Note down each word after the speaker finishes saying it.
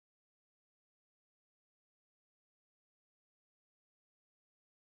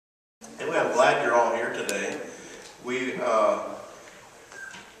Anyway, I'm glad you're all here today. We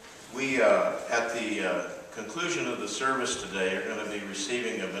at the conclusion of the service today are going to be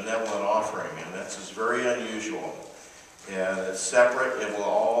receiving a benevolent offering, and that's very unusual. And it's separate. It will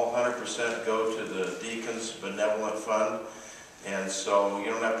all 100% go to the Deacons Benevolent Fund. And so you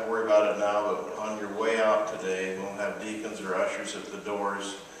don't have to worry about it now, but on your way out today, we'll have deacons or ushers at the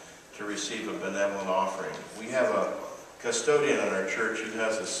doors to receive a benevolent offering. We have a custodian in our church who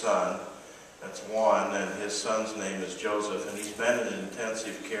has a son. That's Juan, and his son's name is Joseph, and he's been in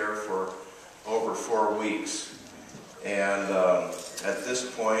intensive care for over 4 weeks. And at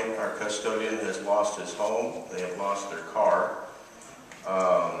this point, our custodian has lost his home. They have lost their car.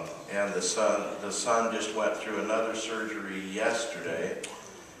 And the son just went through another surgery yesterday.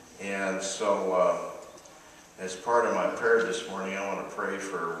 And so as part of my prayer this morning, I want to pray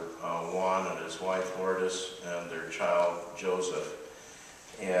for Juan and his wife Lourdes and their child Joseph.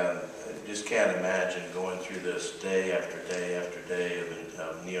 And I just can't imagine going through this day after day after day of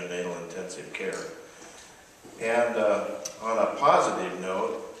neonatal intensive care. And on a positive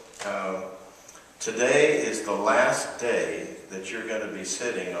note, today is the last day that you're going to be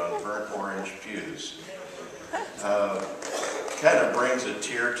sitting on burnt orange pews. Kind of brings a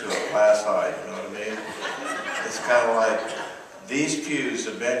tear to a glass eye, you know what I mean? It's kind of like these pews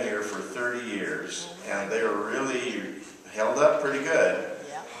have been here for 30 years, and they were really held up pretty good.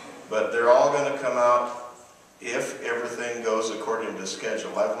 But they're all going to come out if everything goes according to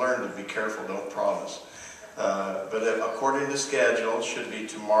schedule. I've learned to be careful, don't promise. But according to schedule, should be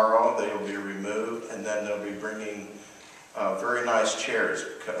tomorrow. They will be removed, and then they'll be bringing very nice chairs,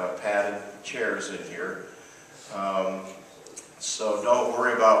 padded chairs in here. So don't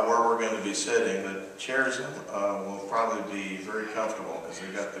worry about where we're going to be sitting. The chairs will probably be very comfortable because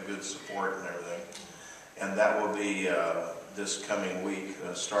they've got the good support and everything. And that will be this coming week,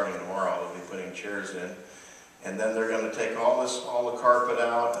 starting tomorrow. They'll be putting chairs in. And then they're going to take all the carpet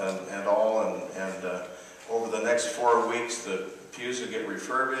out and over the next 4 weeks, the pews will get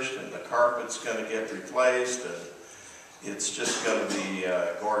refurbished and the carpet's going to get replaced. And it's just going to be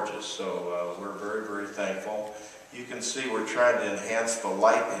gorgeous. So we're very, very thankful. You can see we're trying to enhance the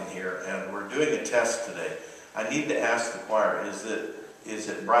light in here, and we're doing a test today. I need to ask the choir, is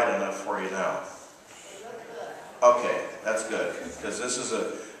it bright enough for you now? Okay, that's good, because this is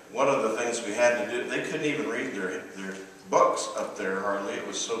one of the things we had to do. They couldn't even read their books up there hardly. It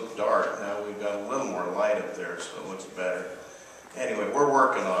was so dark. Now we've got a little more light up there, so it looks better. Anyway, we're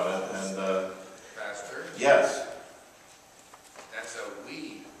working on it. And Pastor? Yes. That's a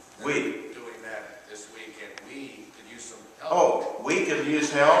we. We. Doing that this weekend. We could use some help. Oh, we could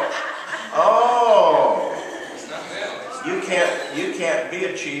use help? Oh. It's not them. You can't be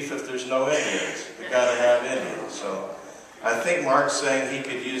a chief if there's no Indians. You got to have Indians. So I think Mark's saying he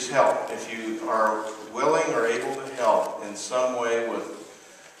could use help. If you are willing or able to help in some way with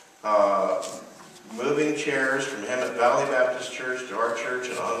moving chairs from Hemet Valley Baptist Church to our church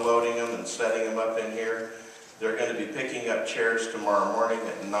and unloading them and setting them up in here. They're going to be picking up chairs tomorrow morning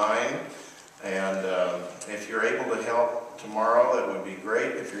at 9. And if you're able to help tomorrow, that would be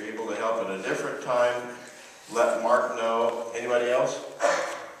great. If you're able to help at a different time, let Mark know. Anybody else?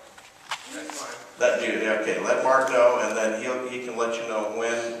 That's fine. Okay, let Mark know, and then he can let you know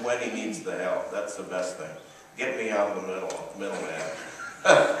when he needs the help. That's the best thing. Get me out of the middleman.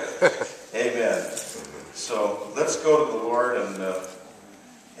 Amen. So let's go to the Lord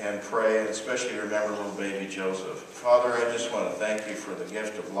and pray, and especially remember little baby Joseph. Father, I just want to thank you for the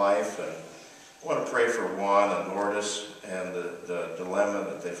gift of life, and I want to pray for Juan and Lourdes and the dilemma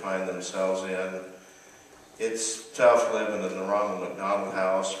that they find themselves in. It's tough living in the Ronald McDonald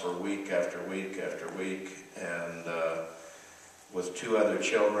house for week after week after week, and with 2 other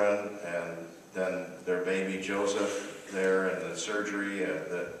children, and then their baby Joseph there and the surgery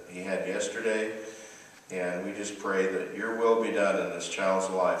that he had yesterday. And we just pray that your will be done in this child's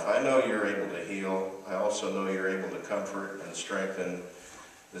life. I know you're able to heal. I also know you're able to comfort and strengthen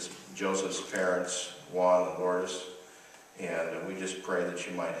this Joseph's parents, Juan and Lourdes. And we just pray that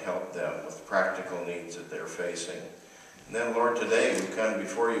you might help them with practical needs that they're facing. And then, Lord, today we come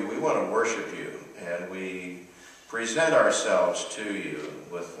before you. We want to worship you, and we present ourselves to you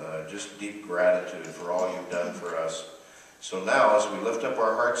with just deep gratitude for all you've done for us. So now, as we lift up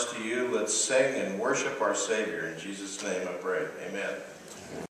our hearts to you, let's sing and worship our Savior. In Jesus' name I pray. Amen.